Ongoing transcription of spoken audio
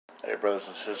brothers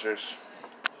and sisters.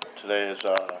 Today is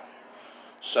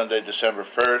Sunday, December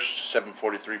 1st,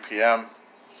 7:43 p.m.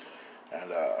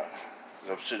 And as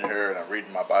I'm sitting here and I'm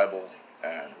reading my Bible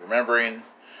and remembering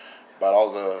about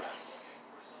all the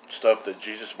stuff that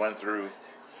Jesus went through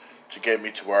to get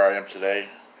me to where I am today,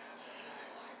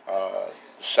 the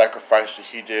sacrifice that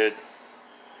He did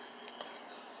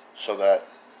so that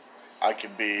I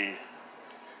can be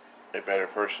a better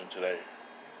person today.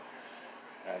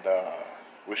 And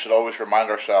we should always remind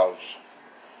ourselves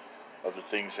of the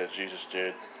things that Jesus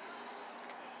did,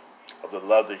 of the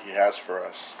love that He has for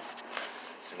us.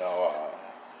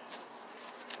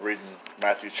 Reading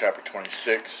Matthew chapter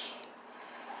 26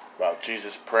 about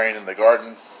Jesus praying in the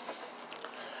garden,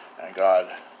 and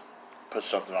God put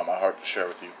something on my heart to share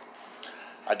with you.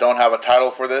 I don't have a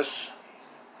title for this,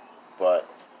 but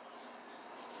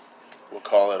we'll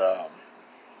call it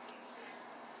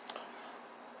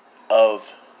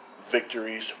Of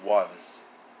Victories Won.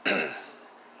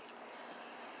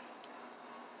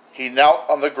 He knelt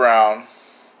on the ground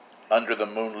under the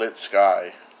moonlit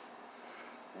sky,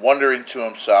 wondering to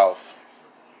himself,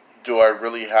 "Do I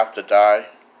really have to die?"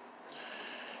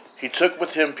 He took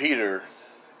with him Peter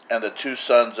and the two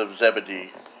sons of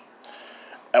Zebedee,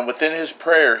 and within his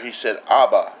prayer he said,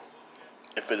 "Abba,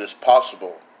 if it is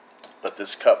possible, let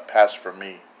this cup pass from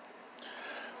me.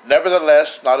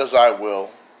 Nevertheless, not as I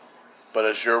will, but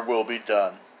as your will be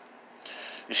done."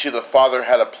 You see, the Father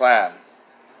had a plan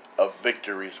of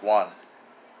victories won.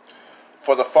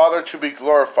 For the Father to be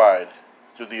glorified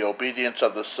through the obedience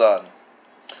of the Son,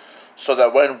 so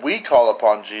that when we call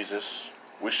upon Jesus,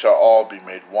 we shall all be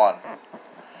made one.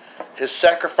 His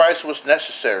sacrifice was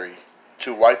necessary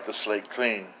to wipe the slate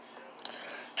clean,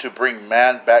 to bring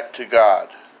man back to God.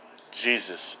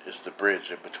 Jesus is the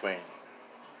bridge in between.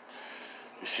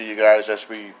 You see, you guys, as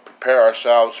we prepare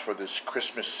ourselves for this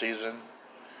Christmas season,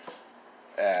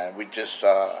 and we just,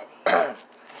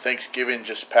 Thanksgiving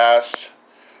just passed,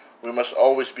 we must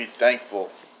always be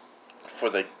thankful for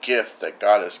the gift that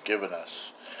God has given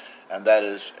us, and that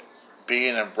is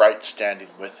being in right standing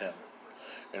with Him.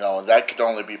 And that could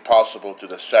only be possible through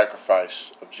the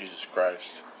sacrifice of Jesus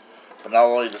Christ. But not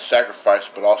only the sacrifice,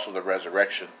 but also the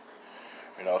resurrection.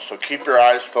 So keep your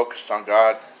eyes focused on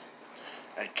God,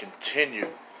 and continue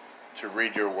to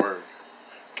read your Word.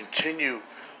 Continue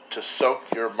to soak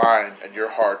your mind and your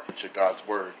heart into God's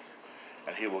Word,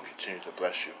 and He will continue to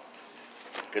bless you.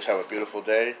 You guys have a beautiful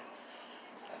day,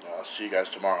 and I'll see you guys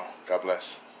tomorrow. God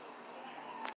bless.